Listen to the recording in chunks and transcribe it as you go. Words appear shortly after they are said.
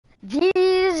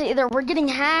these either we're getting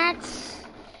hacked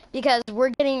because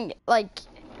we're getting like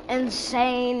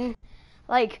insane.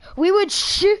 Like we would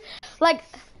shoot, like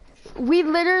we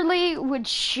literally would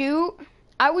shoot.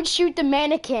 I would shoot the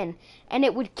mannequin and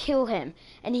it would kill him,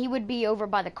 and he would be over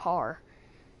by the car.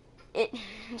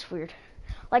 It's weird.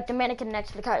 Like the mannequin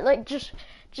next to the car. Like just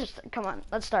come on.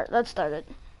 Let's start it.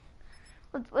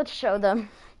 Let's show them.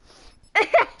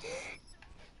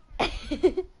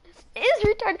 It is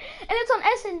retarded, and it's on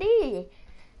S&D.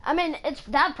 I mean,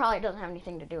 that probably doesn't have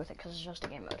anything to do with it because it's just a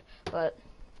game mode. But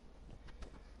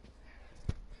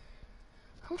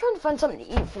I'm trying to find something to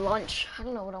eat for lunch. I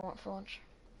don't know what I want for lunch.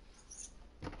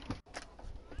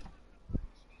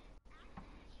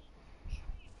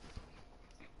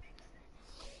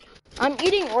 I'm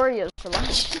eating Oreos for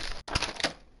lunch.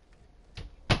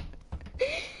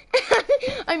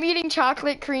 I'm eating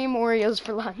chocolate cream Oreos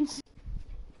for lunch.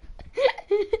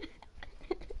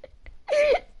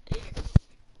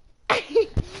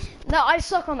 No, I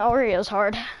suck on Oreos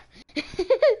hard.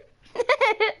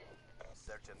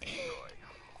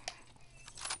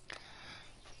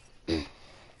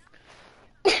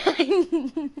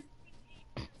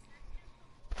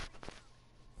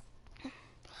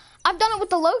 I've done it with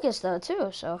the locust though too,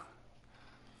 so.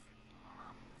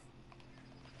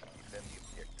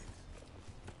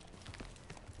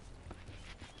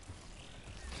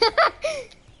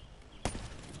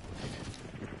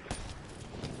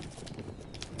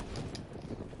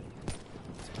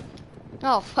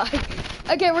 Oh fuck.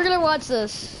 Okay, we're gonna watch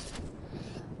this.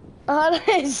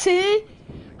 See?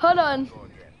 Hold on.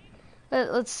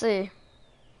 Let's see.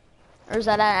 Or is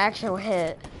that an actual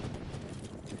hit?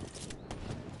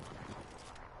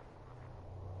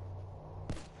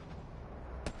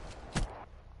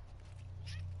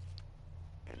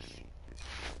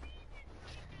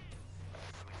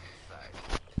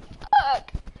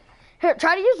 Here,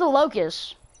 try to use the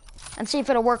locust and see if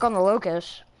it'll work on the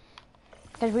locust.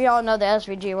 Because we all know the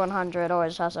SVG 100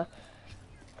 always has a...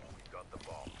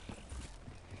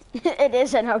 It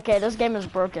isn't. Okay, this game is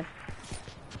broken.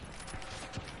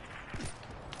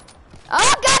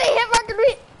 Oh god, he hit fucking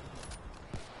me!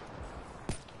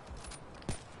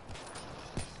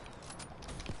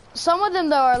 Some of them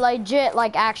though are legit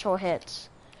like actual hits.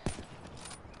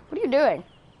 What are you doing?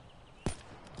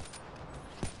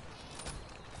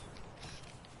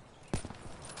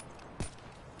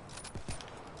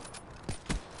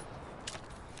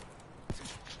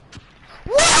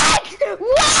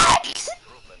 What?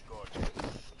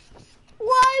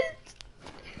 What?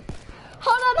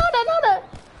 Hold on.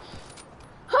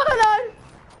 Hold on.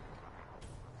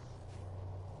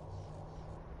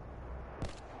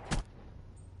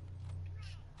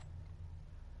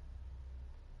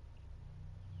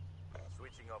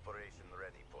 Switching operation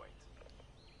ready point.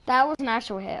 That was an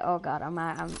actual hit. Oh god, I'm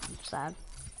sad.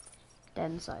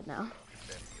 Dead inside now.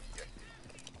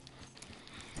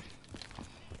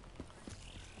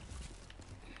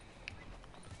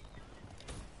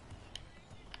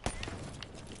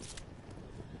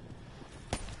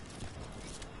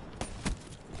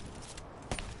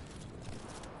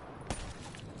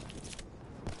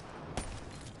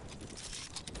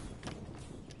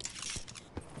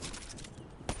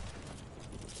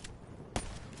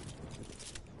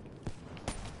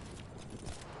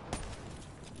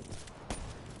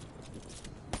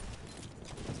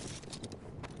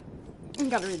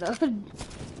 Gotta reload.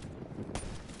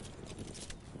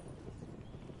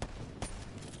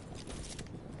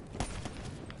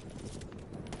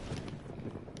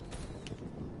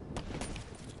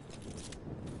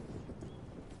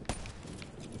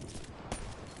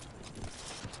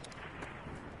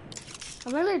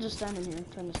 I'm literally just standing here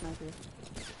trying to snipe you.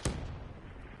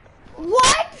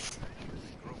 What?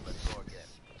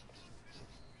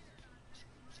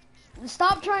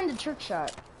 Stop trying to trick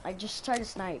shot. Like, just try to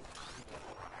snipe.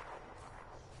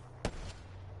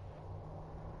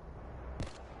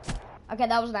 Okay,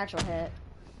 that was an actual hit.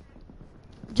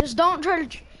 Just don't try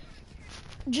to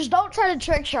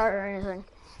trick shot or anything.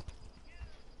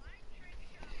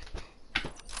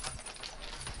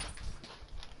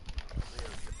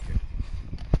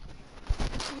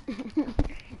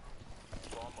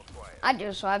 I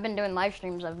do, so I've been doing live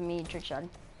streams of me trick shotting.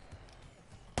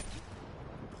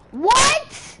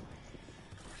 What?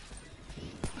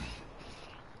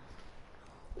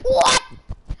 What?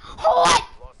 What? What?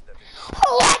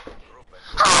 What?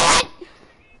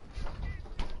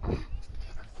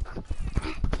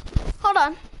 Hold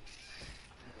on.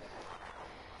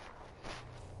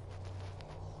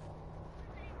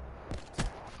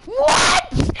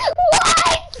 What?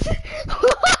 What?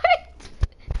 What?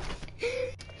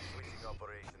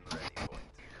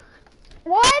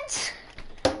 What?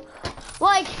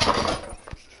 Like,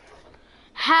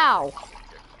 how?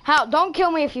 How? Don't kill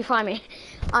me if you find me.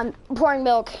 I'm pouring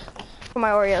milk for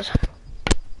my Oreos.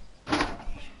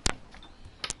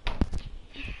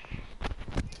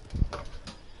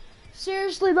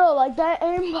 Seriously though, like that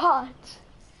aimbot.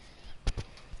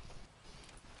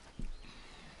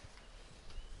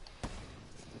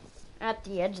 At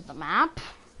the edge of the map.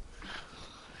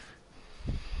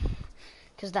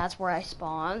 Because that's where I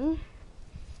spawn.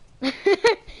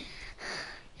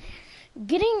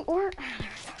 Getting or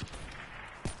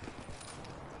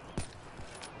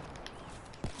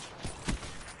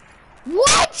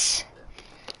what?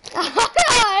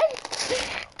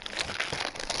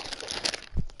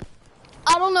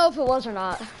 I don't know if it was or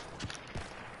not.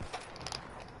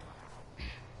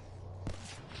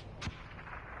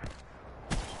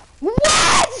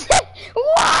 What?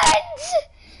 What?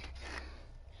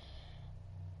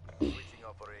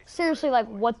 Seriously, like,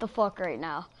 what the fuck right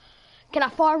now? Can I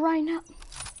fire right now?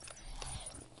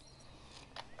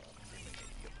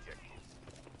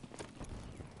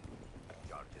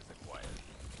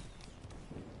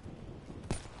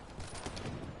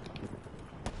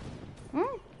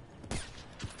 Hmm?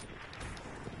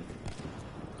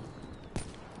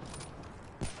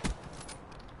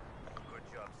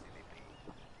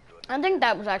 I think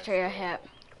that was actually a hit.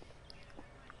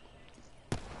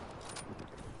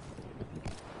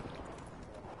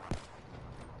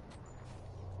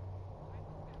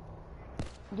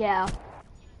 Yeah.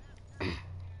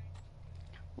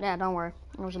 Yeah, don't worry.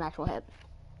 It was an actual hit.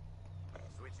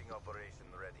 Switching operation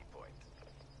ready point.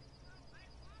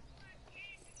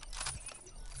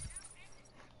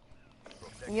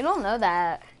 You don't know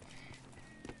that.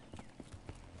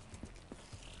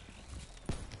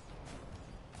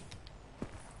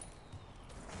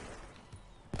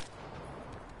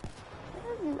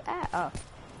 Where are you at? Oh.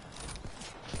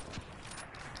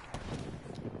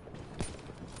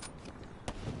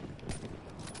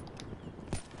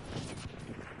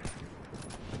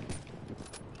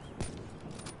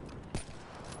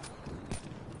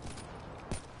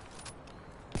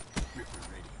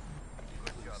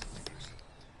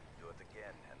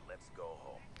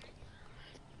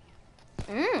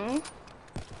 Mm.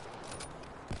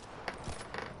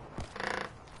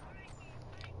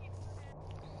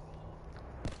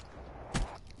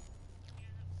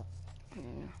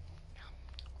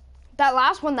 That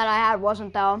last one that I had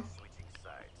wasn't though.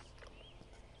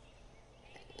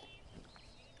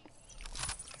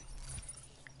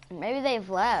 Maybe they've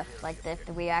left, like if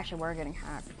we actually were getting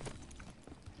hacked.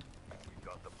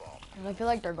 Cause I feel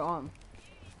like they're gone.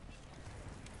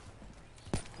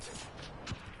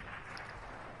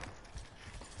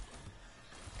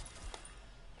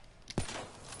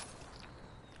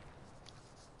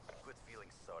 Quit feeling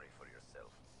sorry for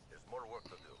yourself. There's more work to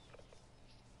do.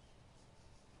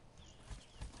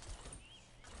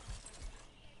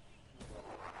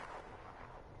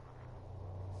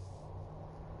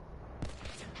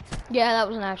 Yeah, that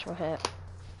was an actual hit.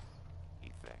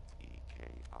 Effect EKIA.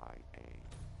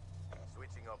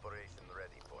 Switching operation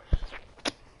ready point.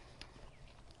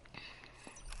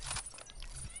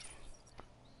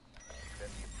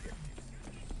 Defend the objectives.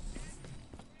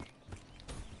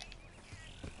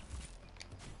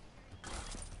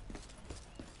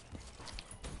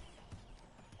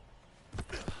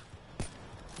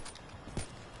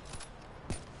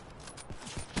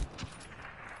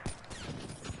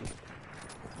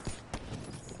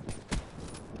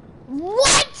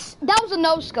 What? That was a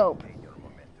no scope. Gain your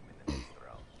momentum in the next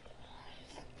round.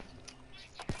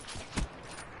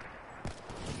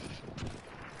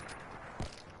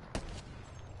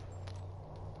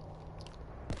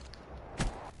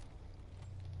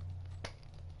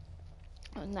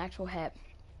 An actual hit.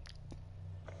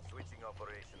 Switching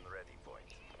operation ready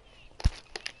point.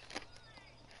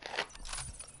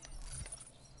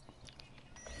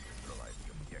 Neutralize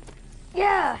the objective.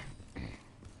 Yeah.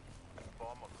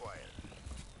 Bomb acquired.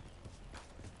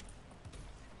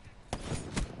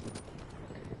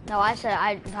 No, I said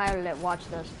I titled it. Watch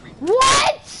this.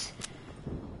 What?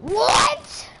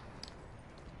 What?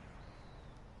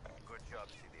 Good job,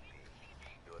 CDP.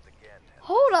 Do it again.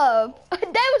 Hold up. That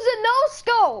was a no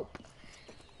scope.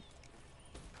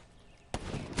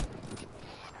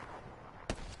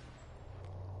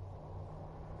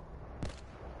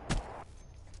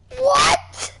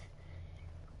 What?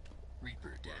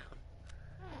 Reaper down.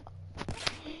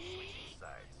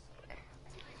 Sides.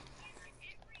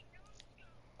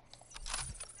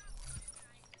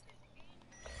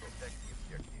 Protect the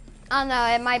objective. I don't know,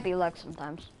 it might be luck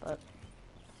sometimes, but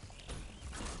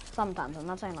sometimes. I'm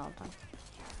not saying all the time.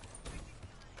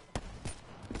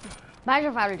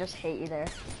 Imagine if I would just hate you there.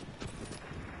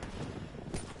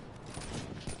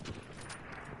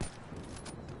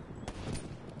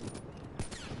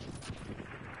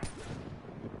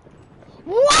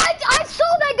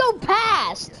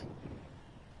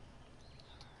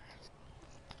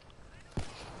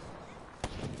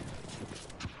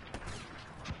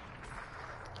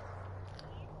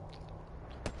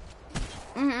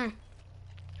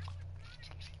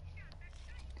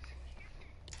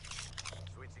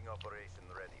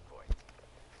 operation ready point.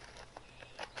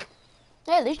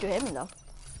 Hey, at least you hit me though.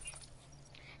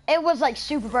 It was like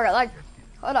super burger. Like,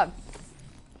 hold on.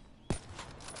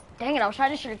 Dang it! I was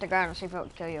trying to shoot at the ground and see if it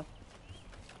would kill you.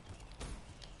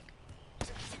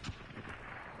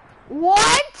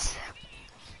 What?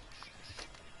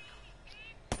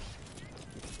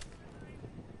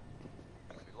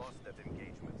 We lost that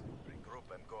engagement.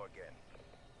 Regroup and go again.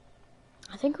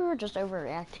 I think we were just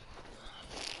overreacting.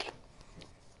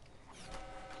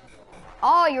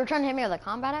 Oh, you were trying to hit me with a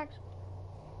combat axe?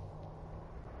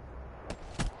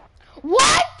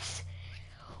 What?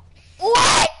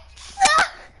 What?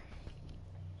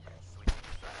 Switching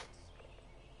sides.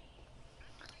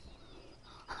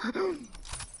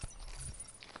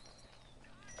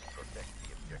 Protect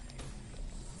the objective.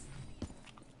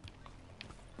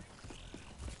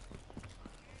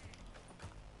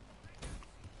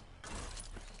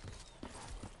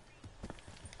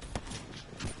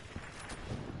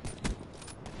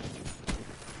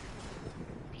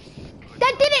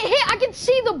 That didn't hit. I can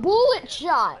see the bullet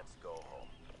shot. Let's go home.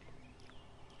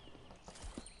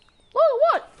 Look,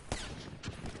 what?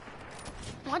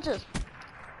 Watch this.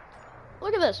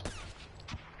 Look at this.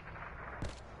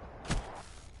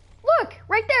 Look,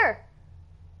 right there.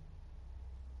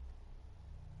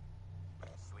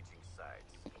 Switching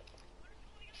sides.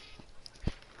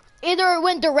 Either it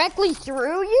went directly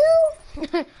through you,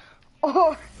 or...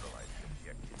 Neutralize the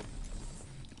objective.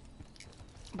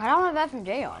 But I don't have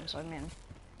FMJ on, so I mean...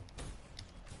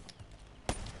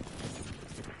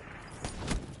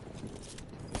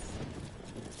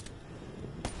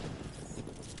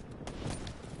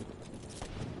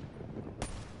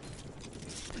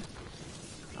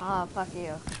 Ah, fuck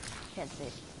you. Can't see.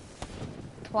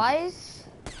 Twice?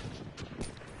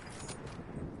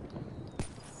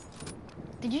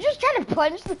 Did you just try to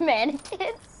punch the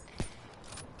mannequin?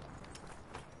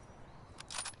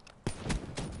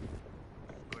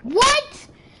 What?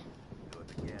 Do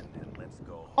it again and let's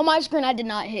go. On my screen, I did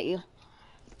not hit you.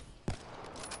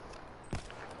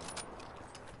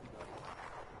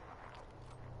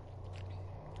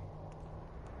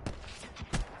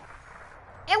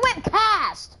 It went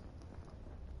past.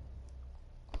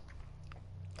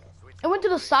 It went to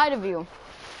the side of you.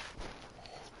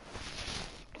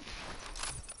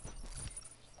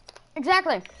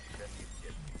 Exactly.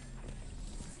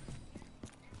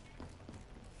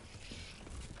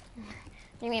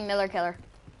 You mean Miller Killer,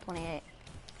 28.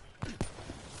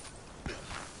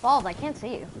 Bald, I can't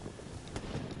see you.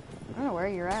 I don't know where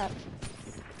you're at.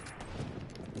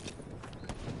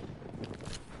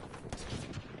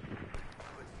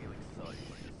 Quit feeling sorry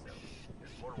for yourself.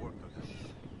 There's more work to do.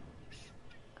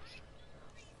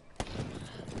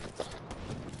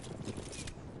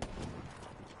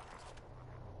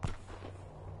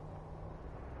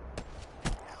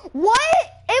 What?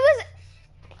 It was...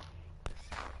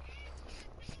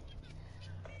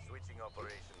 Switching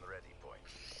operation ready point.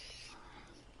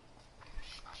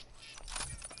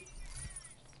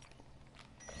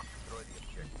 Destroy the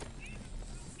objective.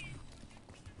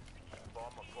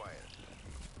 Bomb acquired.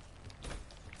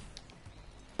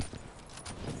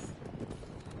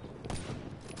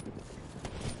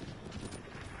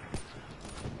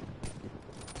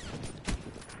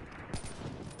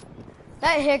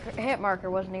 That hit marker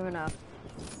wasn't even up.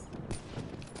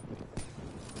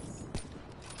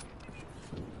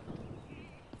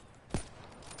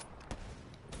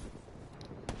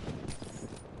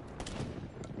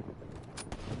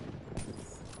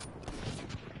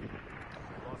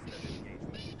 Lost that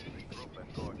engagement. Regroup and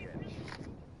go again.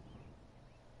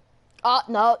 Oh,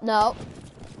 no, no.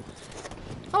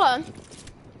 Hold on.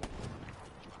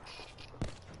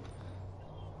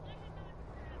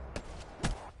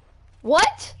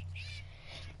 What?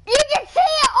 You can see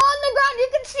it on the ground. You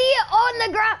can see it on the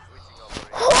ground.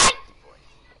 Switching operation What? ready point.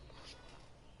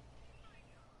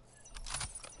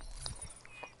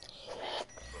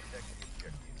 Protect the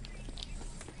objective.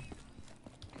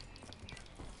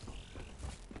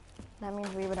 That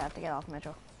means we would have to get off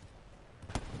Mitchell.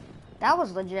 That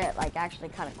was legit, like, actually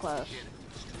kind of close.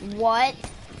 What?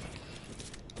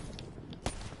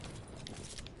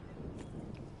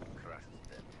 Crush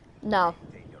them. No.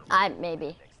 Maintain your Maybe.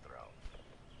 next round.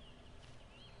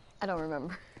 I don't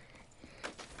remember.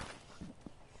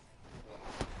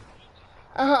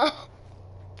 Uh-huh.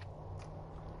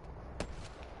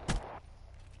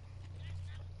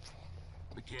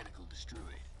 Mechanical destroyed.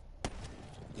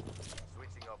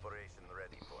 Switching operation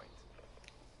ready point.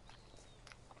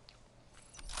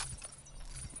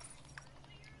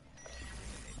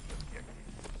 Eliminate the objective.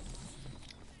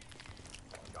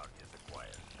 Charges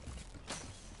acquired.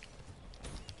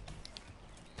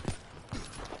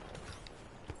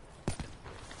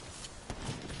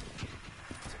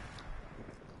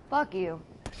 Fuck you.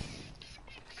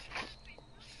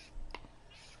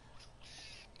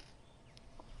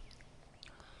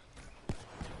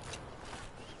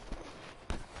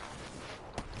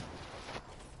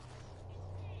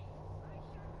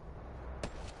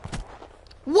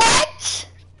 What?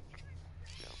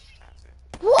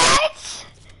 What?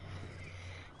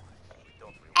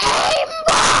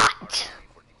 Aimbot!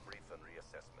 For debrief and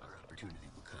reassessment. Our opportunity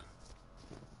will come.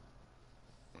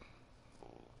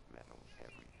 Full metal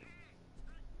everything.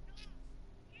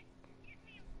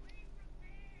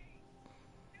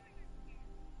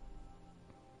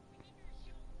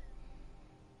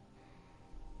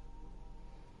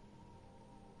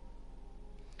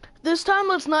 This time,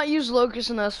 let's not use Locust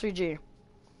and SVG.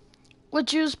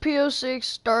 Let's use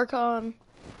PO6, Darkon,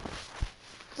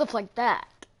 stuff like that.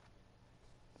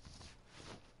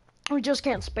 We just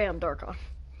can't spam Darkon.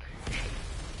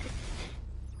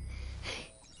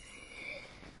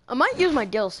 I might use my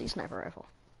DLC sniper rifle.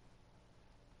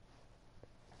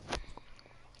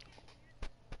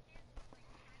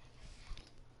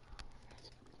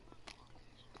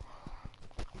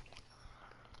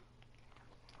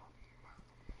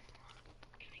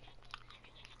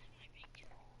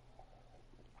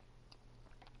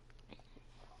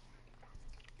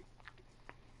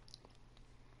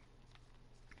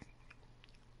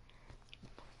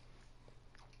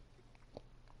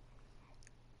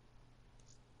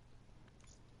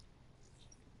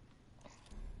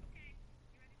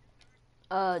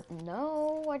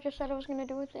 No, I just said I was gonna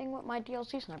do a thing with my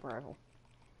DLC sniper rifle.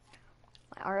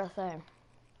 My RFA.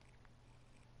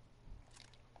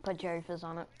 Put Cherry Fizz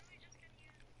on it.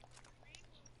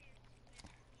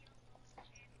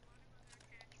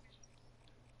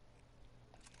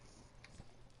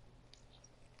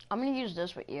 I'm gonna use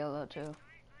this with EO too.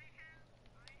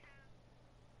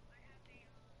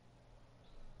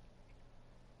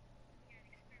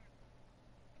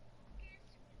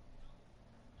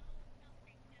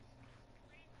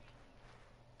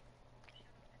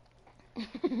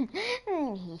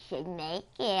 He should make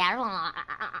it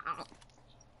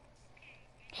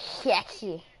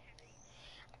sexy.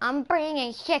 I'm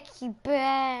bringing sexy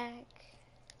back.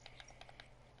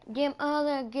 Them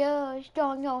other girls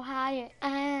don't know how to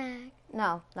act.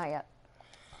 No, not yet.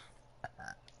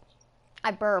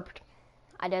 I burped.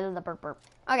 I did the burp.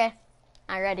 Okay,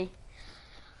 I'm ready.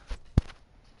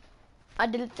 I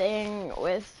did a thing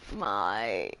with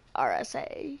my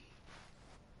RSA.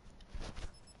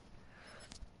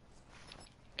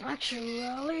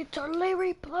 Actually, totally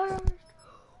replaced.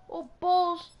 Oh,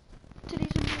 balls.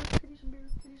 Titties and beer, titties and beer,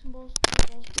 titties and balls,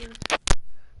 beer.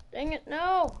 Dang it,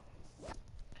 no.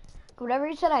 Whatever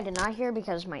you said, I did not hear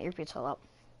because my earpiece fell out.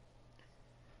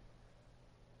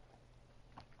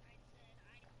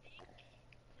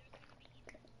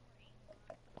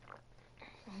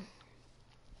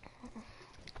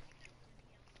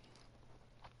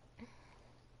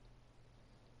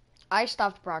 I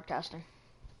stopped broadcasting.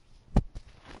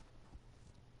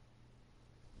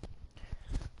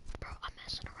 Bro, I'm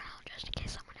messing around just in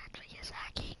case someone actually is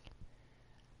hacking.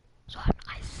 So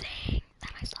I saying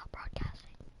that I stopped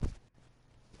broadcasting.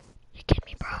 You get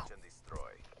me, bro? Search and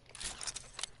destroy.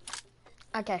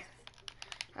 Okay.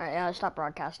 Alright, yeah, I stopped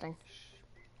broadcasting.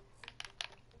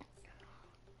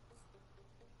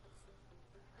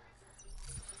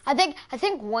 I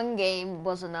think one game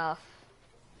was enough.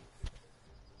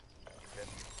 Defend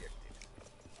the objective.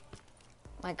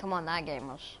 Like, come on, that game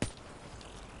was.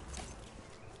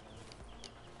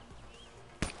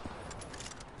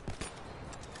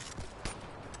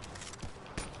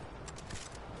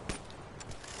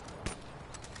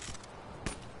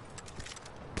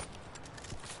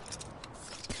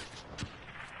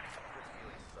 Quit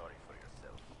feeling sorry for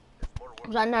yourself. There's more work.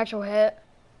 Was that an actual hit?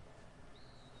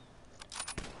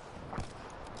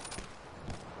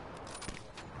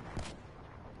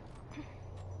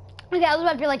 Okay, I was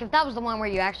about to be like, if that was the one where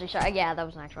you actually shot, yeah, that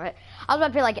was an actual hit. I was about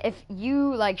to be like, if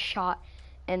you like shot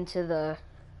into the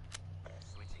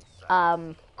Switching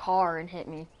sides. car and hit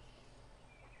me.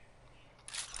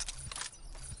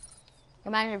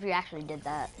 Imagine if you actually did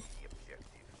that The objective.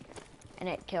 and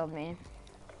it killed me.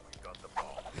 We got the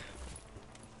ball.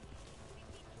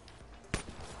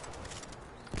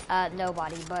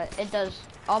 Nobody, but it does.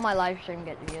 All my live stream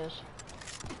get views.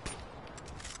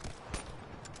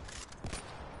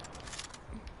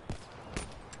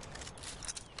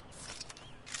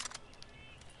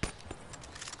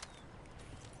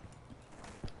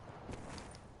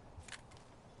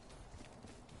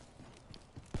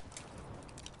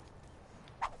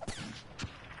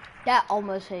 That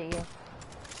almost hit you.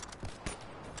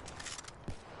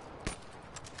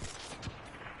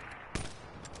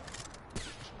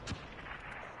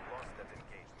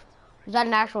 Is that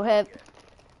an actual hit?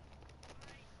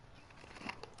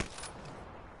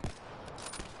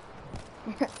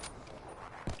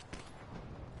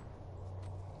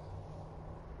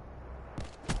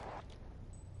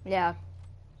 Yeah.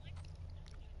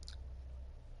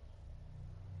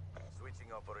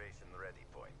 Switching operation ready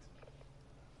point.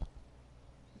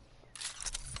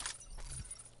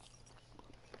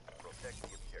 Protect the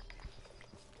objective.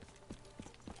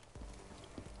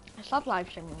 I stopped live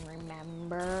streaming,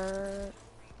 remember?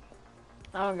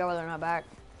 I don't go whether or not back.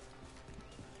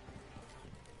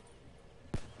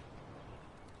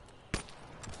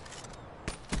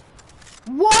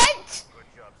 What? Good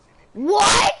job, CDP.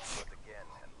 What? Do it again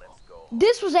and let's go.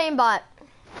 This was aimbot.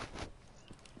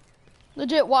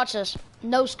 Legit, watch this.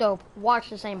 No scope. Watch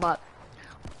this aimbot.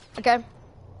 Okay?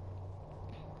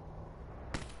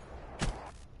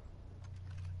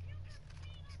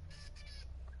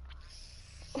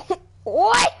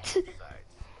 What? Sides.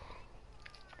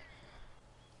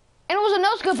 And it was a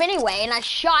no scope anyway, and I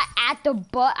shot at the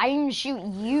butt. I didn't even shoot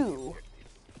you.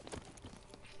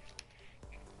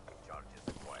 Charges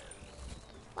acquired.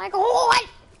 Like what?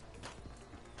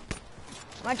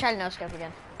 I'm gonna try to no scope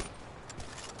again.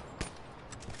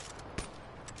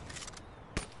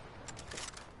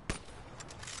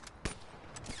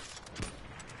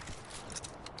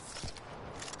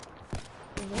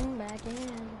 Zoom back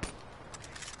in.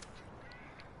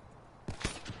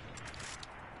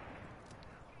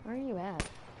 Where are you at?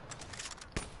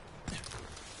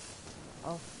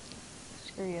 Oh,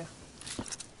 screw you.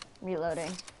 Reloading.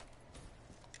 Lost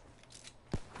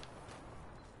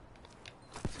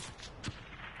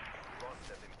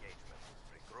that engagement.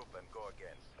 Regroup and go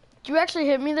again. Did you actually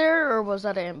hit me there, or was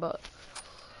that an aimbot?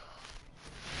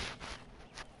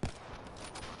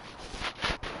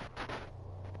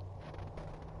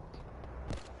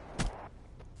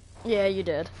 Yeah, you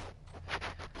did.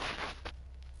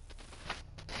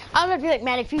 I was like,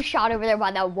 man, if you shot over there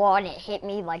by that wall and it hit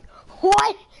me, like,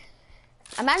 what?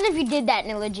 Imagine if you did that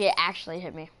and it legit actually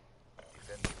hit me.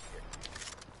 Defend the objective.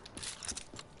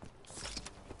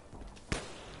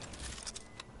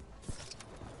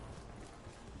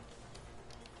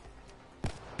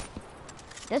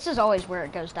 This is always where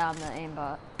it goes down, the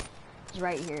aimbot. It's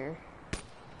right here. I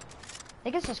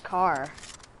think it's this car.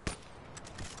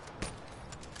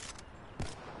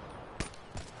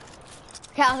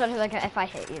 Okay, I was wondering, like, if I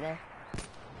hit you there.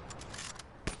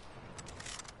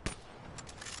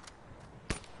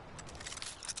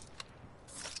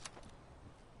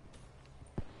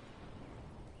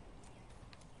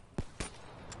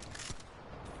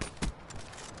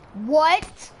 What?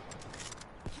 Lost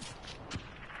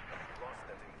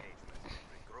that engagement.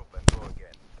 Regroup and go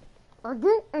again.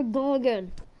 Regroup and go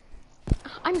again.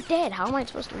 I'm dead. How am I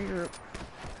supposed to regroup?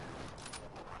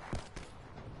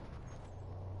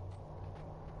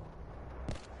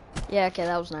 Yeah, okay,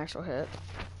 that was an actual hit.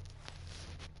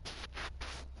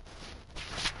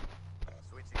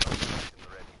 Switching operation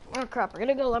ready point. Oh crap, we're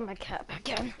gonna go let my cat back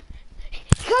in.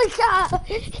 Shosha!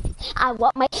 I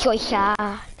want my Shosha.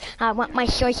 I want my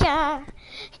Shosha.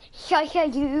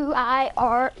 Shosha,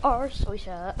 U-I-R-R,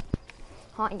 Shosha.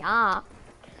 Oh yeah.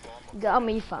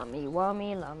 Gummy, fummy,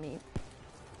 wummy, lummy.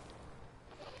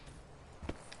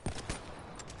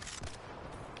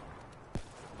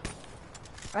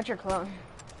 That's your clone.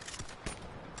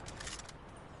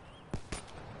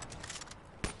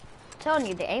 I'm telling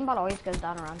you, the aimbot always goes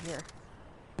down around here.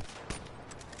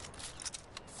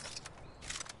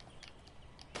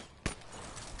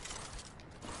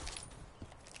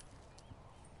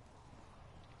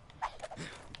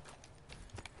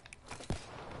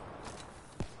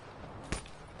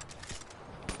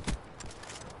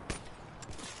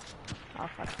 Oh,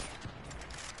 fuck.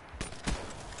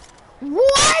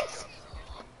 What?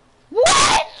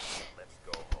 What? Let's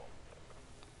go home.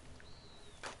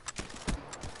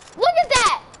 Look at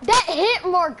that! That hit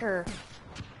marker!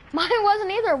 Mine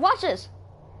wasn't either. Watch this.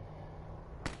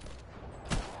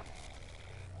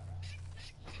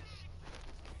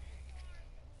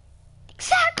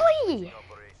 Exactly!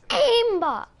 Operation.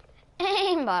 Aimbot!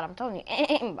 Aimbot, I'm telling you,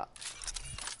 aimbot.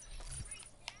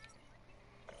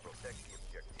 Protect the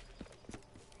objective.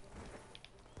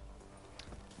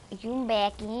 Zoom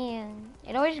back in.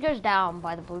 It always goes down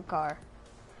by the blue car.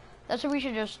 That's where we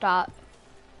should just stop.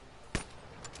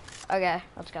 Okay,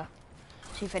 let's go.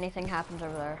 See if anything happens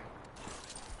over there.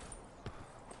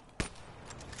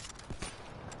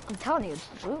 I'm telling you, it's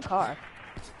the blue car.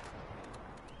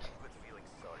 Quit feeling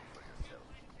sorry for yourself.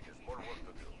 There's more work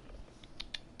to do.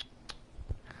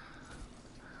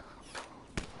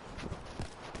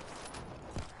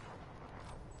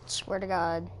 Swear to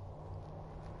God.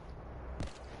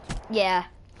 Yeah.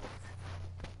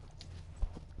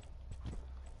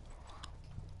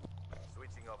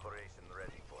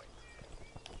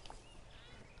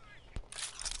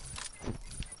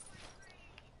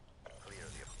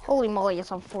 Holy moly,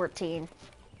 it's on 14. You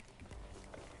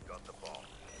got the bomb.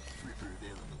 Reaper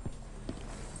available.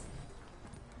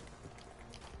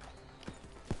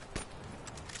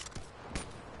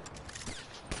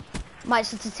 My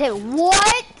sensitivity.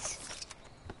 What?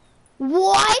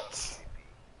 What?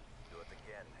 Do it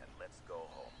again and let's go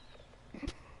home.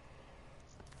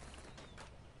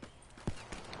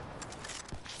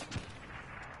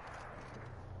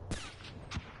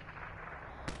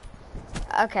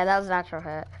 Okay, that was an actual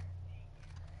hit.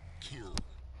 Kill.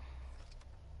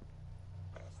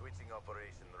 Switching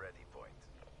operation ready point.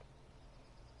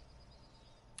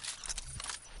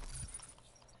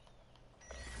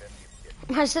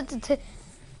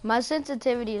 My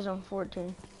sensitivity is on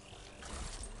 14.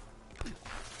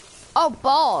 Oh,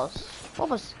 balls. What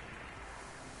was...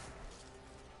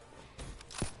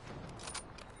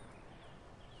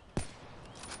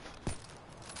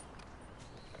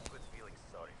 Quit feeling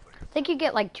sorry for I yourself. think you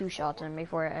get like 2 shots in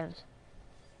before it ends.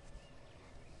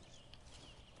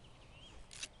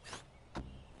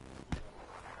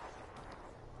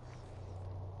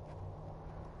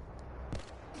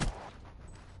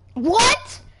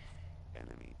 What?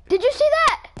 Did you see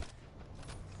that?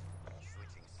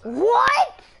 Switching sides.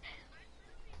 What?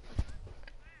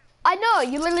 I know,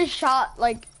 you literally shot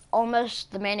like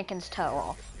almost the mannequin's toe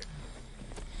off.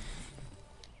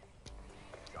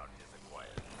 Charges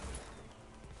acquired.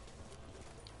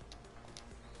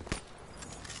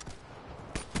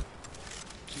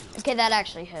 Okay, that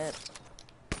actually hit.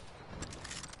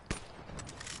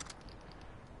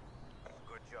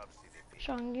 Good job, CDP.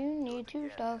 Sean, you need to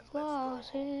stop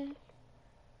flossing.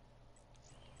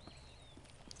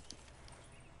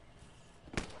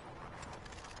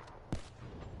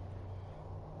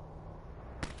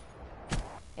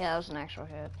 Yeah, that was an actual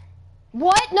hit.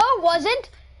 What? No, it wasn't.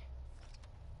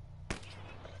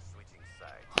 Switching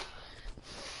sides.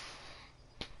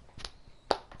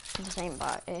 It's the same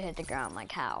bot. It hit the ground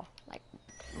like how? Like,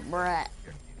 bruh.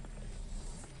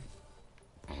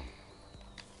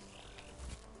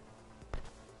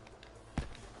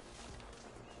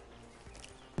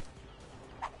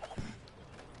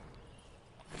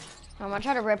 I'm gonna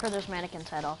try to rip her this mannequin's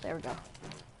head off. There we go.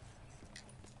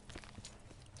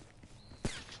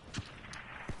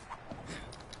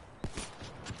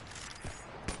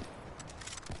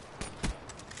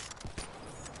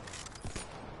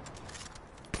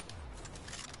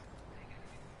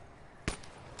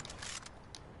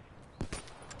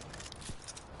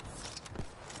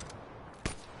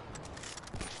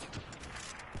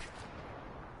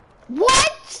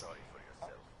 What? Sorry for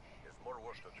yourself. There's more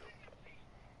work to do.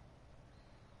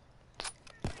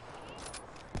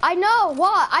 I know,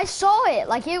 what? I saw it.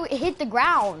 Like, it hit the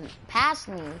ground past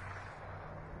me.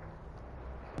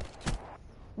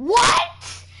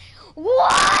 What?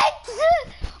 What?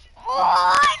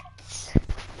 What?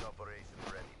 Operation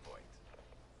ready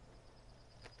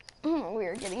point. We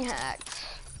are getting hacked.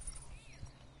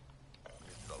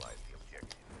 Neutralize the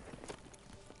objective.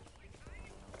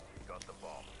 Got the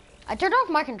bomb. I turned off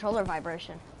my controller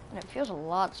vibration, and it feels a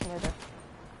lot smoother.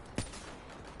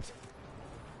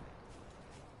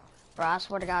 Bro, I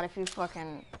swear to God, if you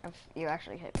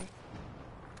actually hit me.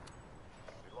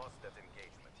 We lost that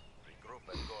engagement. Regroup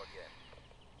and go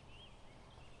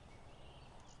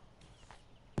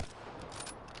again.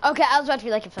 Okay, I was about to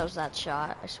be like, if that was that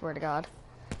shot, I swear to God.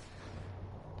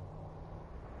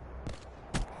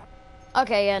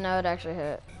 Okay, yeah, no, it actually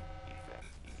hit.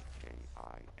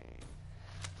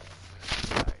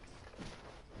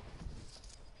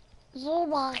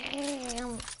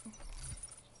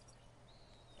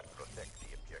 Protect the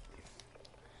objective.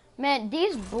 Man,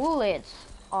 these bullets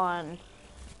on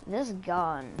this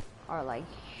gun are like,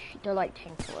 they're like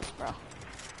tank bullets, bro.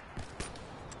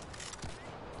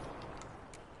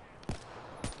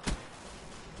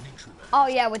 Neutralize. Oh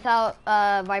yeah, without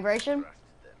vibration? Trust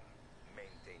them.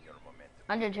 Maintain your momentum.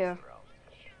 Under 2. Round.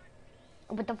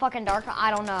 With the fucking dark, I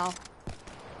don't know.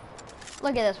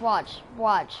 Look at this, watch,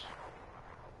 watch.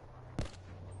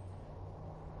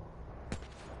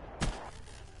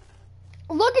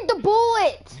 Look at the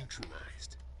bullet!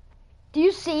 Neutralized. Do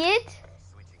you see it?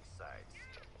 Switching sides.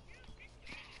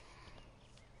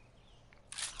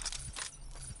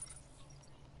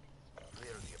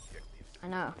 Clear the objective. I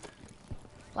know.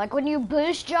 Like when you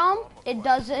boost jump, it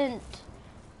doesn't,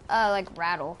 like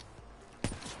rattle.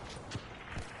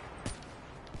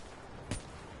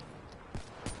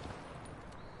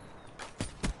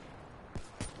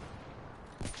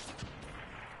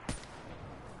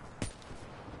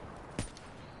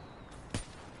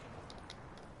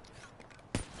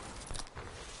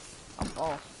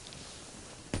 Oh.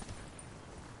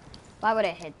 Why would I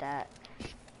hit that?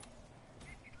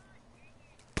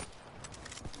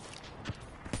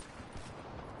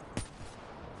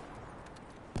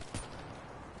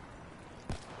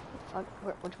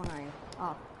 fuck? Which one are you?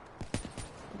 Oh,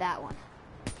 that one.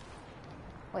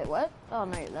 Wait, what? Oh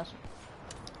no, that's.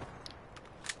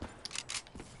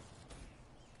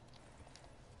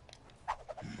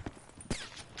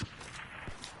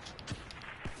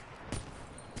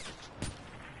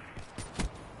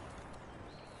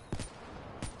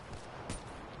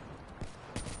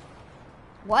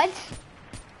 What?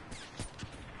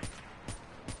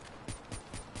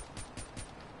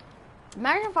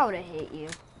 Imagine if I would have hit you.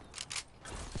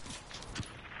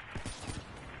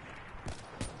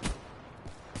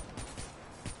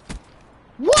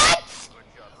 What? Good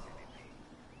job, CDP.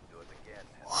 Do it again.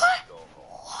 And What? go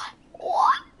home.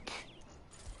 What?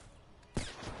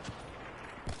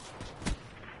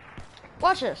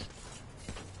 Watch this.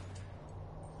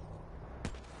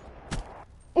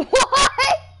 What?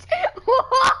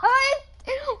 What?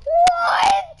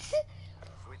 What?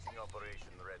 Switching operation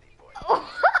ready point. What?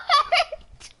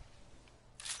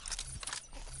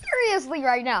 Seriously,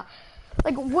 right now.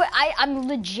 Like, what? I'm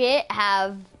legit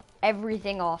have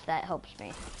everything off that helps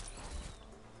me.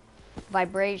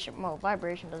 Vibration. Well,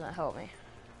 vibration doesn't help me.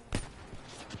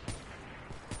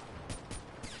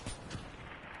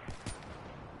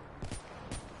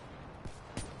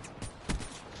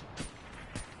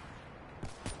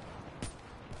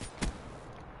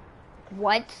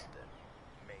 What?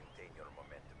 Maintain your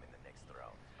momentum in the next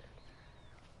round.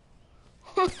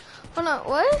 Hold on,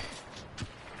 what?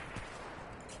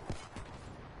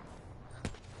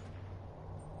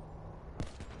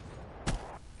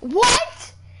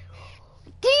 What?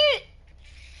 Dude!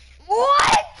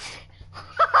 What?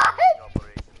 Switching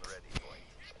operation ready point.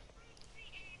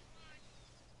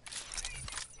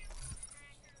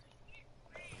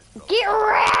 Get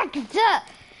wrecked!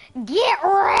 Get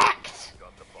wrecked!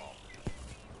 Got the bomb.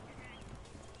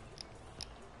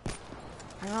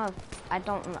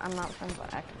 I'm not friends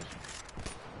with Activision.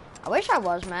 I wish I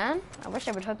was, man. I wish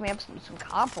they would hook me up some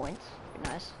car points. Be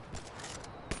nice.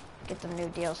 Get some new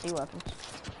DLC weapons.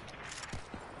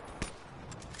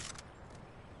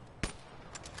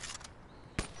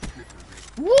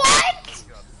 What? Good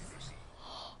job, CDP.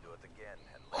 Do it again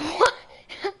and let What?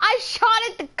 I shot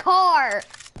at the car.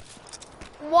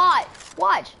 What?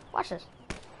 Watch. Watch this.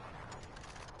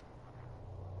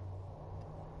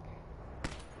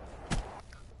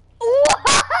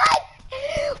 What?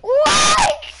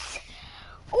 What?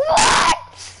 What?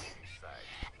 inside.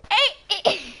 Hey,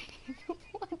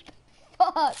 what the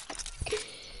fuck?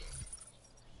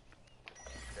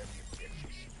 Then you get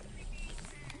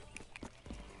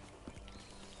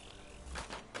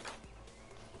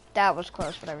That was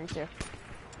close, whatever you do.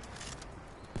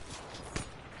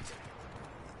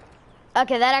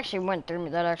 Okay, that actually went through me.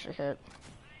 That actually hit.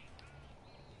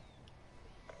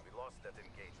 We lost that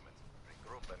engagement.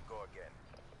 Regroup and go again.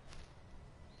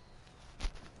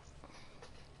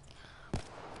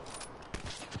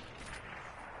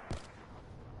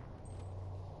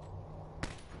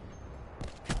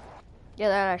 Yeah,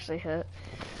 that actually hit.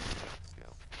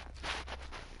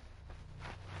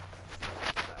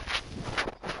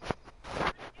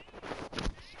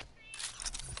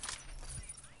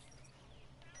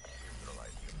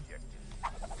 Neutralize the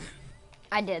objective.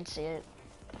 I did see it.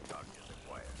 Target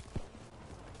acquired.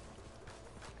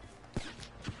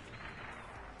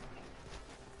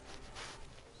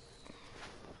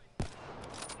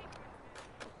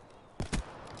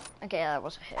 Okay, yeah, that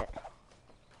was a hit.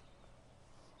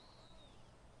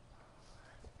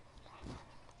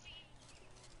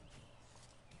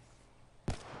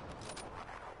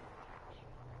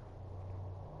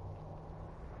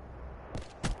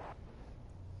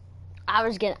 I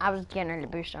was getting ready to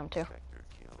boost him too.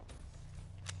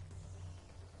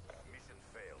 Mission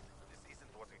failed. This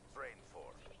isn't what we trained for.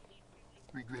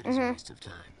 Regret is a waste of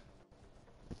time.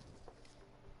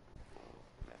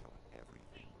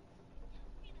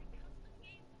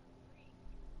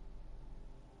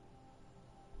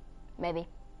 Maybe.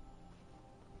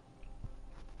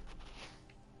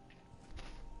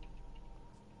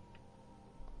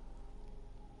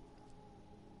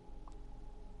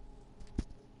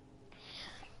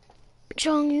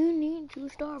 Chong, you need to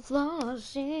start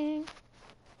flossing.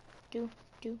 Do.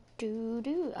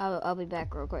 I'll be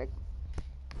back real quick.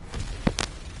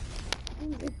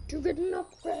 To get an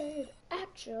upgrade,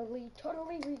 actually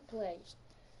totally replaced.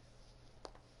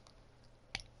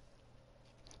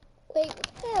 Wait,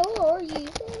 what the hell are you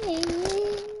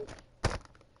saying?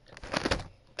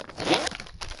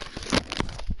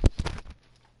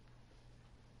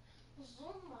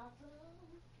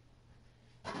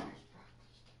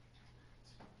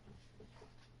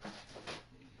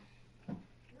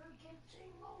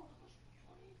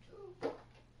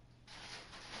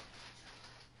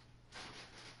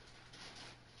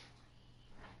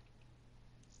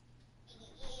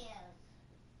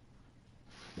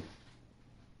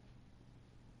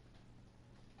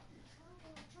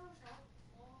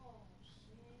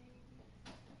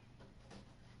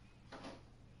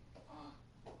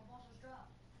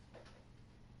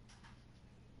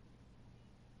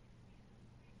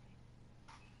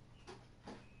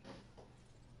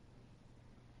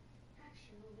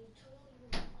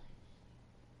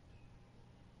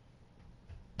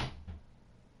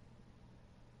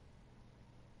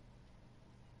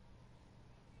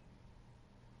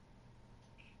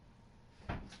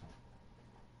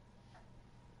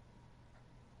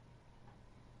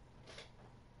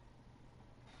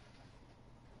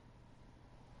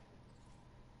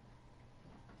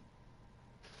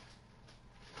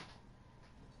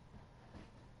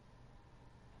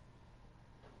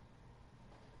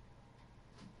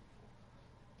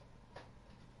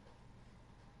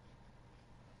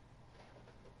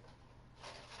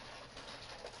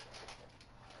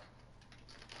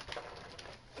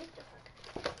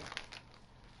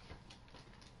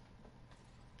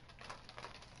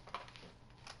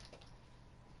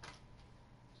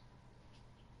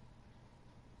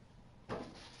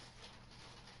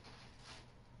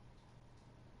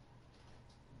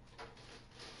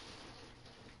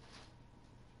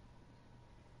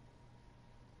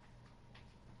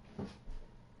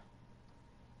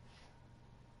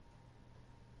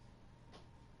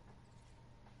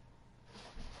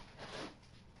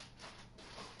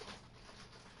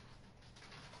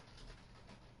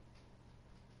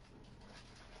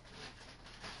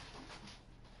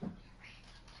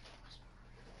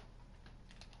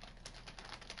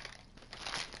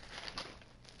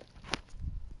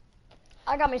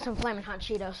 I got me some Flamin' Hot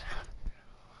Cheetos.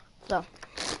 So.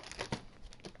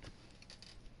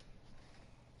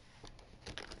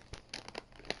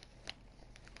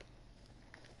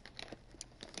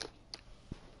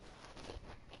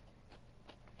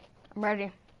 I'm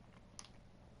ready.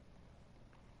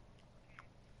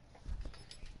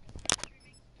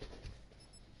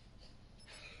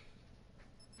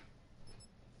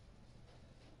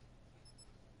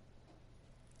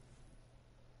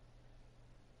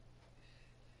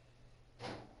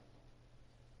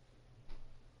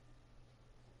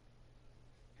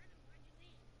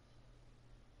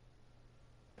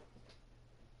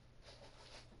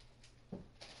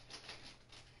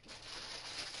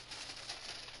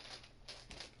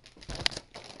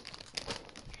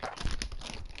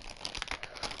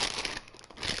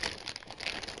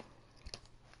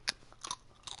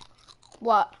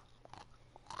 What?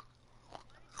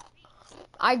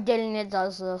 I didn't. It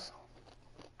does this.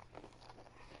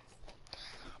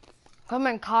 Come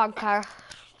in,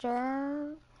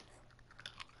 Codcaster.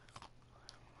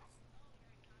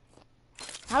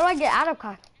 How do I get out of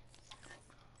Cod?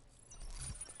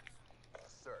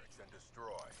 Search and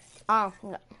destroy. Oh,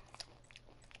 no.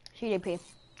 CDP. Defend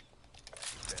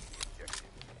the objective.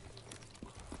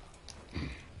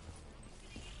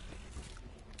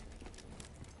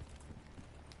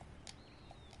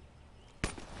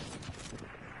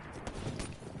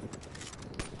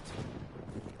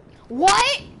 What?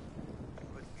 Quit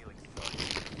feeling sorry for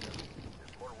yourself.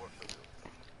 There's more work to do.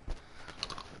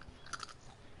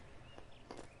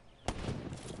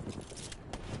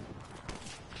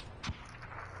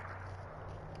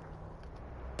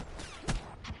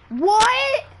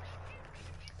 What?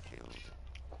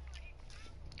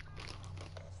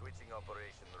 Switching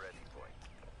operation ready point.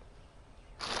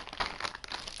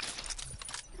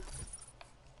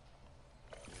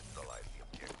 Neutralize the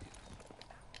objective.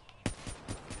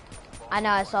 I know,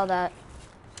 I saw that.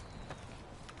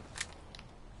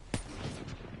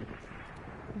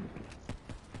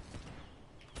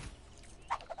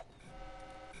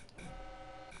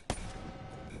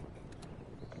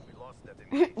 We lost that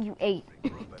engagement. You ate.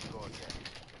 Regroup and go again.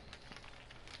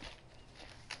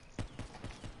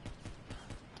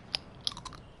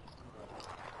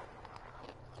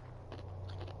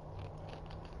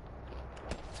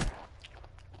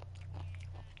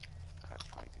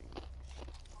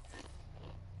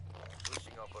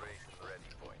 Switching operation ready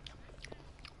point.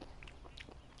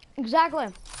 Exactly.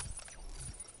 That's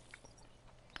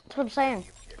what I'm saying.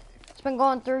 It's been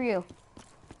going through you.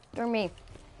 Through me.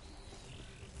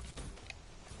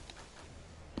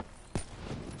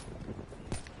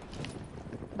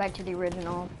 Back to the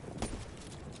original.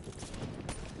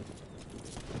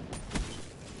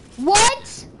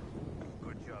 What?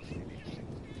 Good job, CDP. Do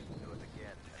it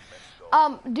again and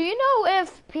let's go. Do you know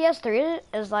if PS3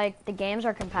 is like the games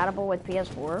are compatible with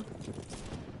PS4?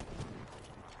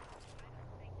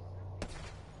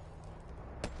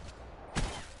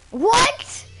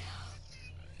 What?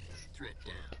 Threat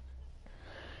down.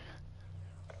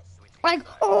 Like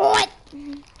what?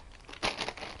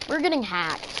 We're getting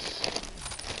hacked.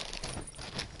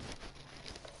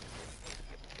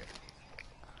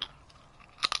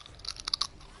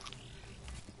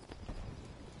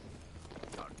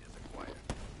 Target is acquired.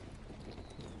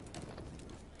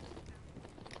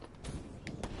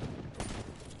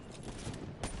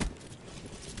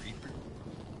 Reaper.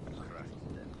 Crush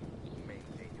them.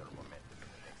 Maintain your momentum in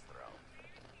the next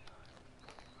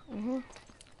round.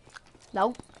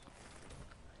 Nope.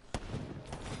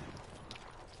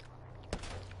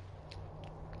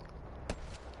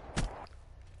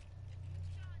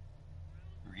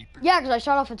 Reaper. Yeah, because I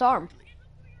shot off its arm.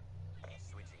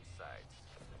 Switching sides.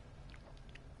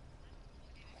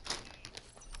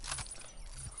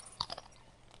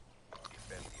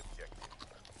 Defend the objective.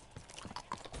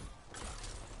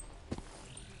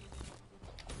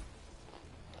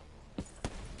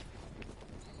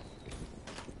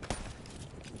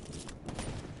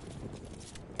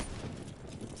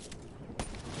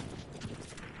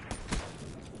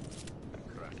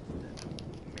 Crush them.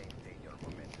 Maintain your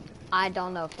momentum in the I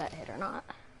don't know if that hit or not.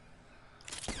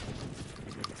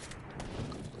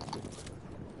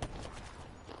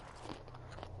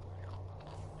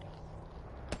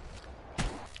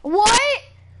 What?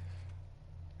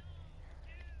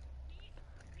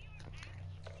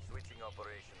 switching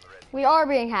operation ready. We are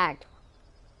being hacked.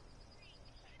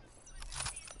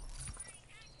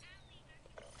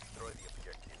 Destroy the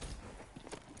objective.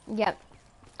 Yep.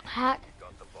 Hack.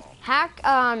 Got the bomb.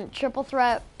 Hack, triple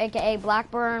threat, aka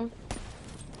Blackburn.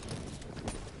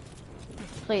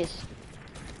 Please.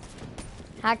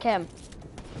 Hack him.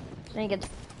 So he gets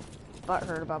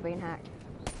butthurt about being hacked.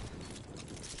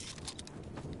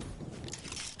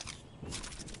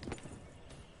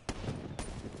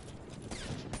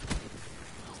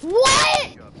 What?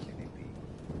 Good job, CDP.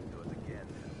 Do it again,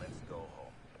 and let's go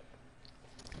home.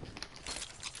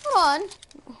 Hold on.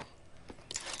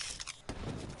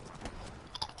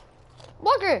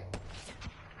 Walker.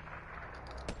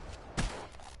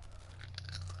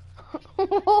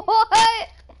 What?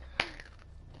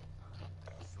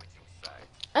 Switching sides.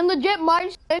 And legit my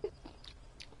shit.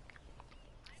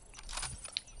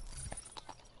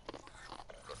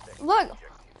 Protect Look. objectives.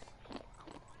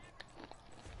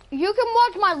 You can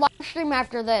watch my live stream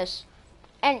after this.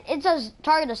 And it says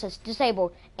target assist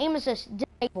disabled. Aim assist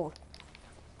disabled.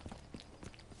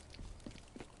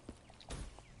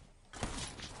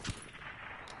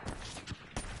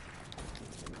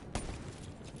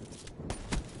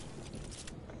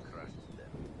 Crushed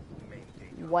them.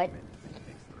 Maintain your What? momentum in the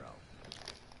next round.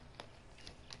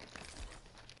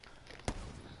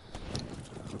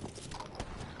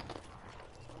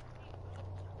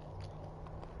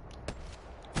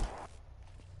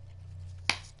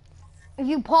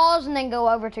 You pause and then go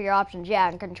over to your options. Yeah,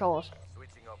 and controls.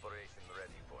 Switching operation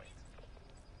ready point.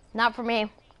 Not for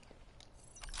me.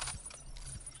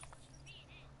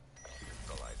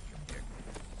 Neutralize the objective.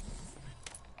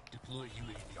 Deploy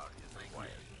UAV. Charges required.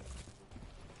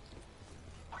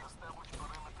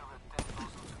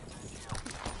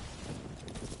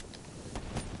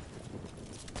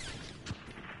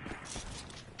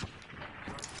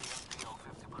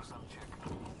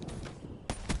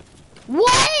 What?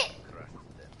 Crushed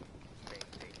them.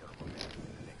 Maintain your momentum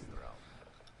in the next round.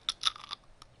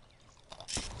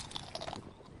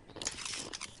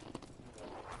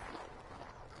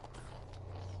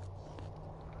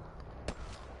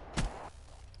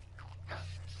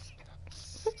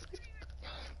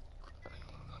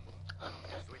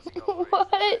 Switching operation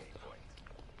What? ready point.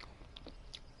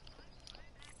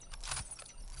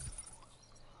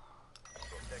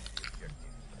 Protect the objective.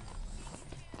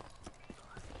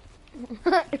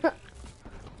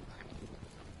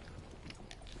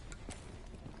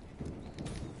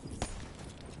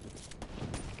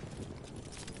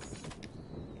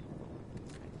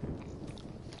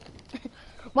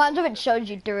 Mine's if it shows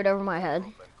you threw it over my head.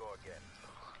 Then go again.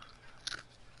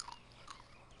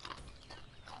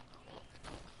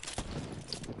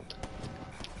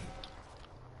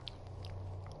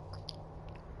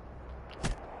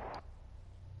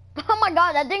 Oh my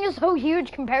god, that thing is so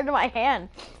huge compared to my hand.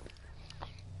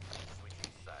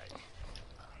 Switching sides.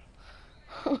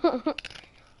 The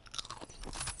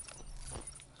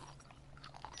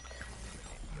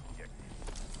objective.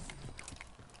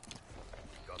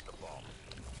 Got the bomb.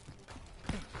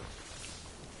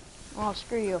 Oh,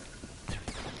 screw you.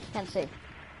 Can't see. We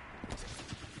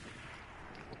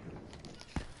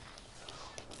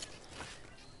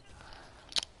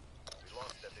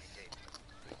lost that engagement.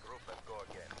 Regroup and go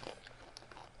again.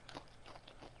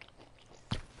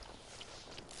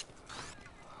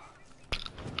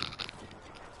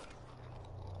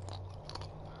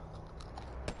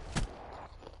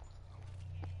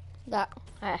 That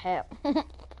hit. Switching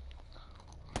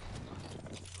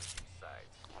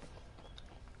sides.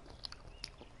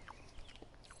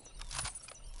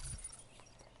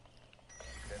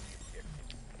 Defend the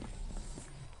objective.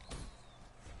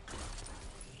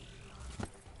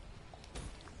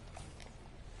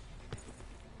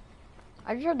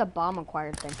 I just heard the bomb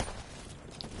acquired thing.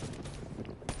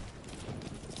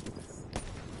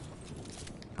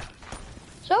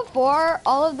 So far,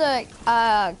 all of the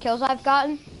kills I've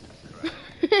gotten.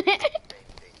 Maintain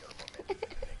your momentum in the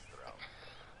next round.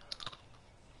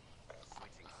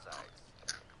 Switching sides.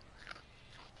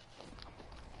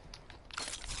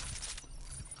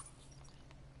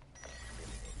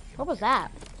 Eliminate the What was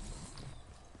that?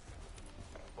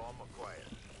 bomb acquired.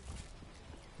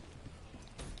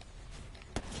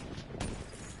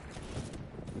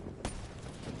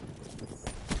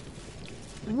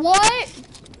 What?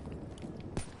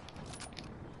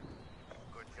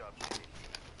 Good job, CDP.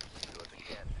 Do it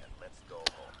again and let's go home.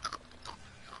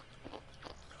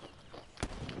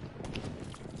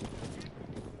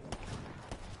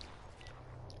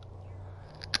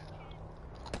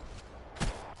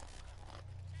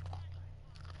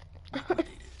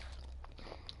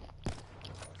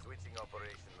 Switching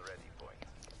operation ready point.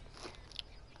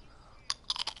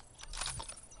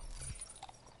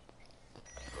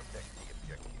 Protect the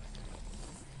objective.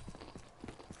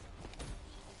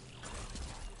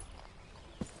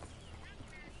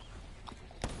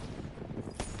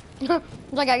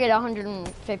 Like I get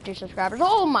 150 subscribers.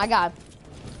 Oh my god.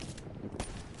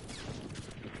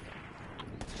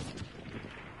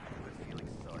 Quit feeling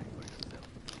sorry for yourself.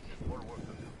 There's more work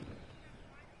to do.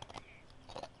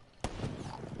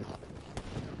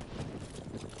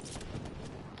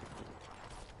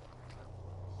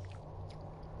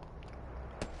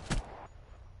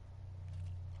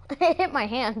 It hit my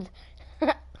hand.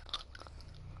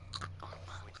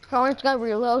 So it's gonna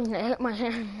reload and it hit my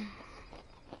hand.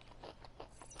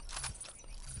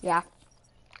 Yeah.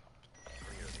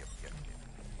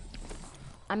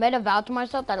 I made a vow to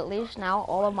myself that at least now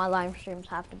all of my live streams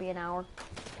have to be an hour.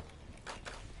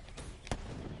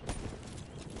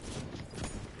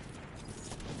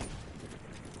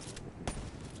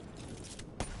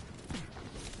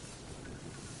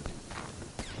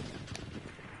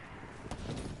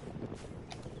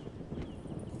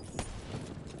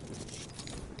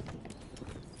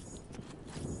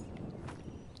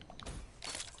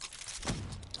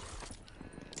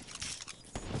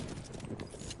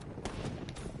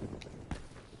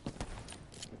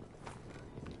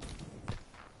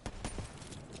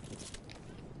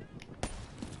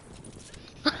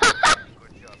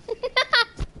 Good job. Do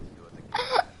it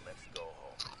again. Let's go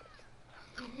home.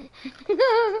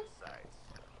 Sides.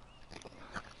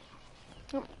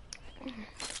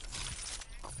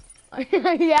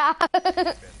 Yeah. Defend the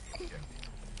objective.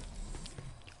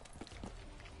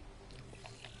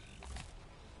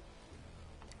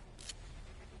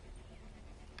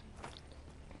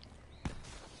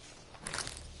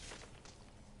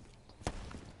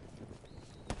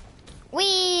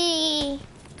 Wee.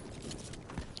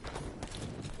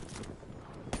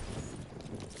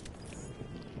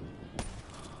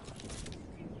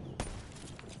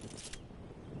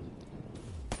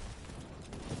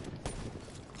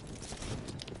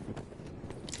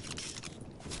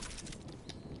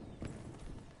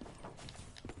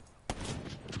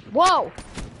 Whoa.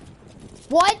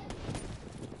 What?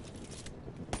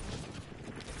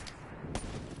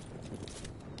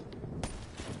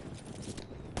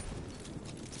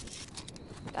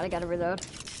 Gotta reload.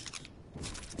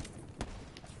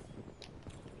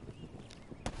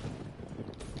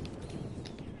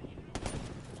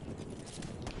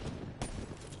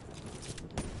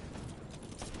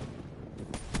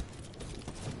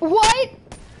 What?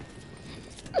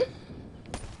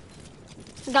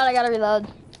 Gotta reload.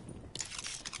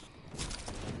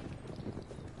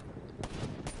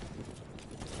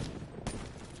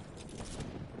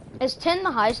 Is 10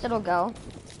 the highest it'll go?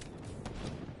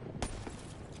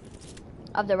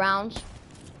 Of the rounds?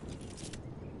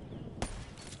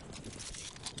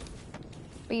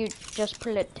 But you just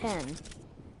put it at 10.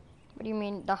 What do you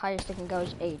mean the highest it can go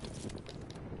is 8?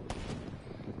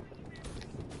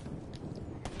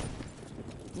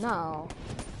 No.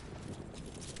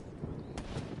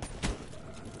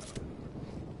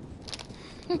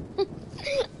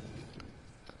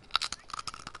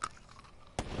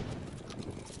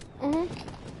 Mhm.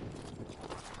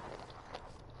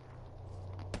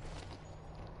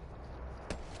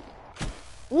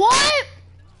 What?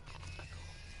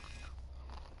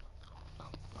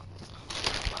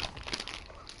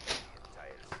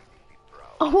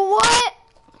 What?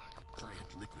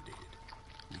 Client liquidated.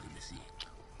 Leaving the scene.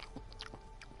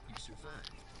 You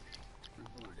survived.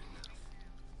 Reward enough.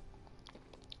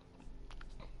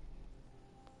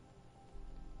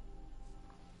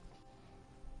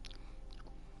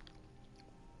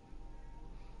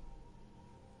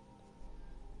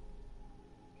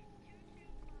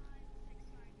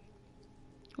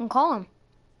 I'll call him.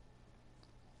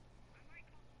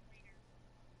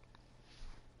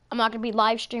 I'm not gonna be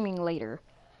live streaming later.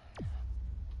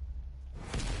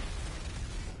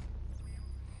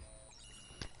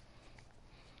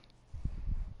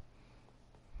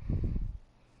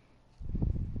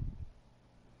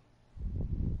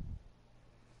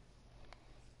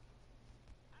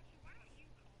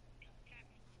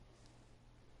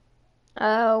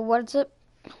 What's it?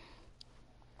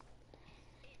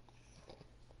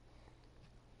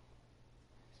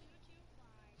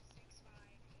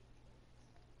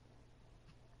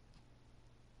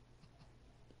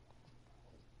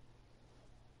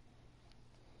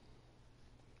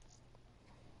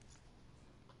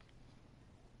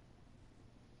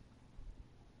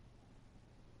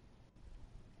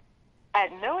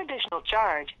 At no additional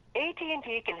charge,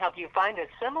 AT&T can help you find a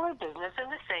similar business in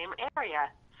the same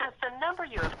area, since the number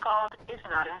you have called is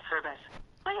not in service.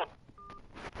 Please.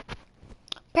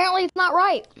 Apparently it's not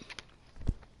right.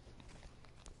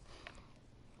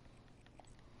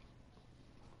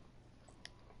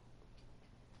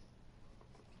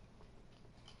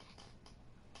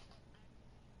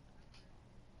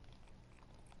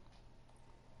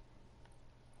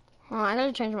 Oh, I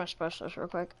gotta change my specialist real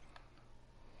quick.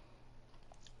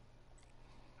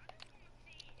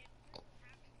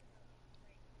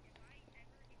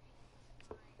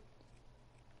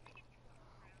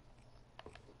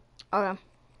 Okay.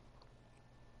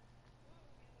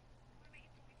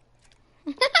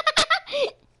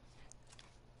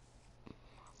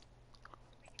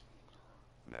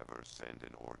 send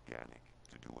an organic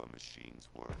to do a machine's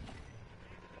work.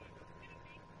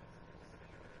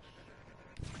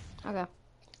 Okay.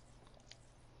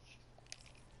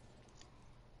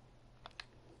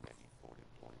 Ready for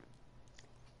deployment.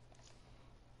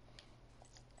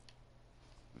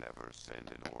 Never send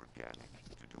an organic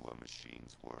to do a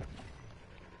machine's work.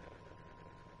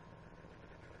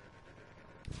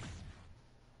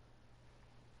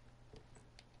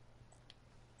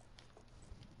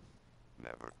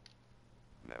 Never,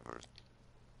 never,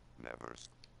 never,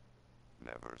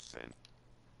 never send,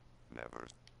 never.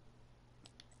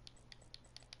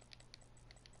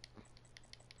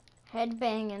 Head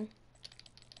banging.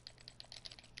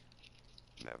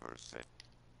 Never send,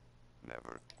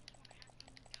 never,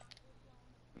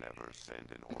 never send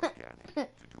an organic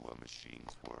to do a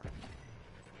machine's work.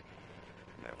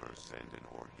 Never send an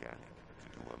organic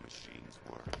to do a machine's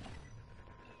work.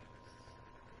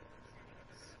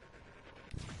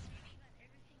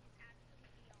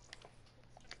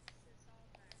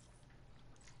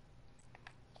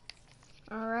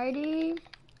 Alrighty.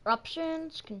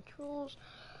 Options, controls.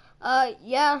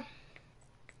 Yeah.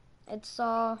 It's,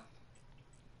 I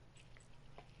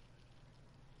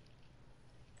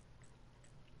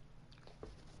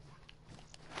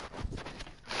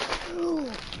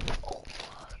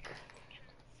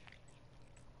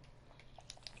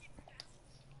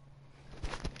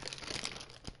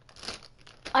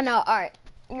know, alright.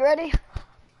 You ready?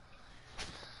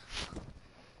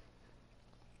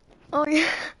 Oh yeah,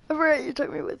 I forgot you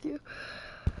took me with you.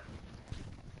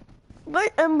 My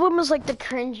emblem is like the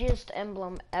cringiest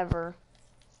emblem ever.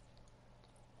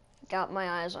 Got my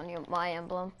eyes on you. My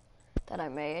emblem that I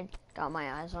made. Got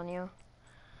my eyes on you.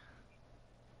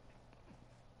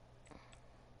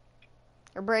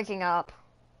 You're breaking up.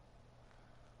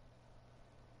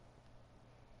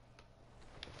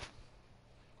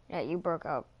 Yeah, you broke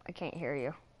up. I can't hear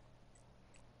you.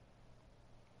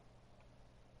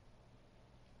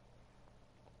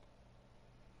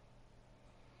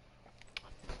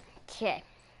 Okay.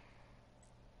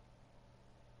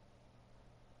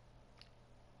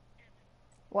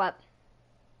 What?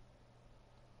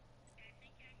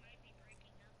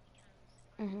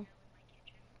 Mhm.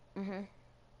 Mhm.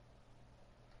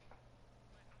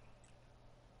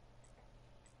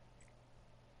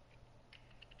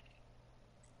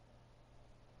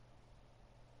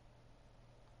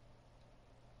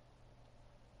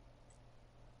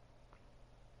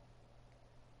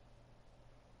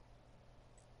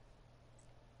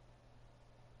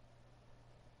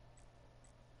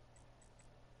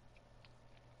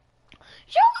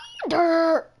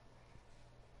 Yonder.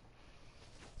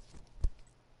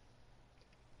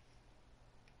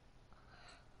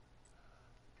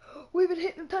 We've been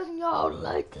hypnotizing y'all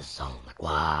like this song. Like,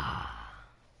 wow.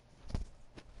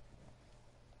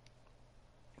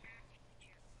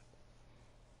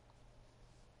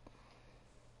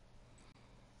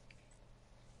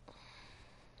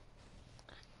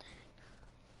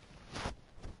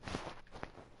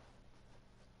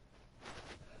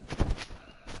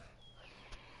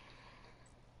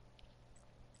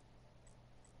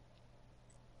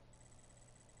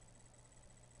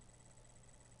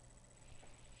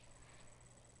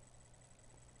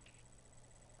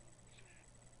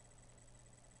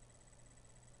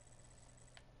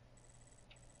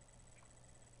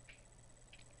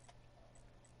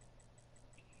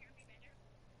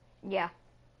 Yeah.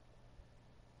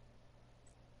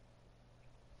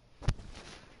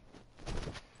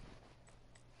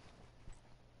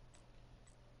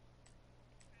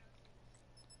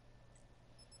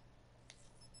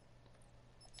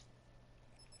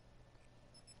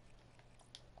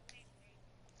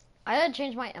 I gotta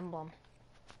change my emblem.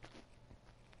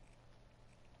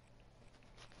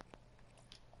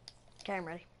 Okay, I'm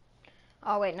ready.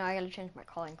 Oh wait, no, I gotta change my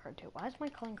calling card too. Why is my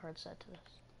calling card set to this?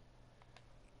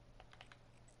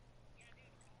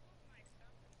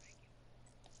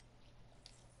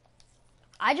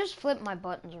 I just flipped my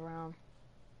buttons around.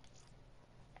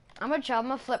 I'm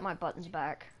gonna flip my buttons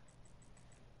back.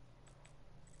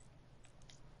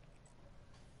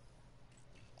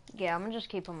 Yeah, I'm gonna just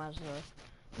keep them as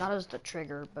the, not as the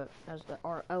trigger, but as the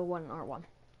L1 and R1.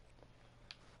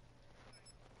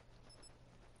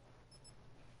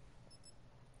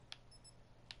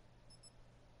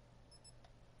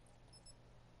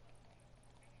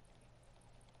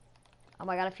 Oh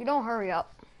my god, if you don't hurry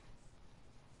up,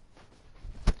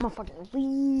 I'm gonna fucking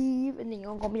leave, and then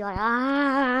you're gonna be like,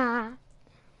 ah.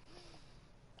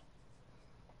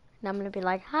 And I'm gonna be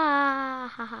like,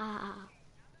 ha, ha, ha, ha.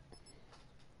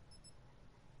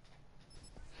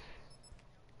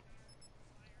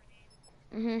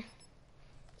 Mhm.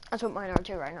 That's what mine are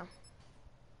too right now.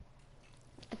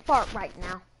 fart right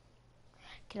now?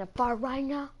 Can I fart right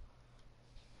now?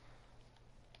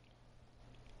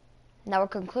 That will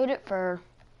conclude it for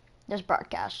this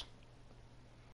broadcast.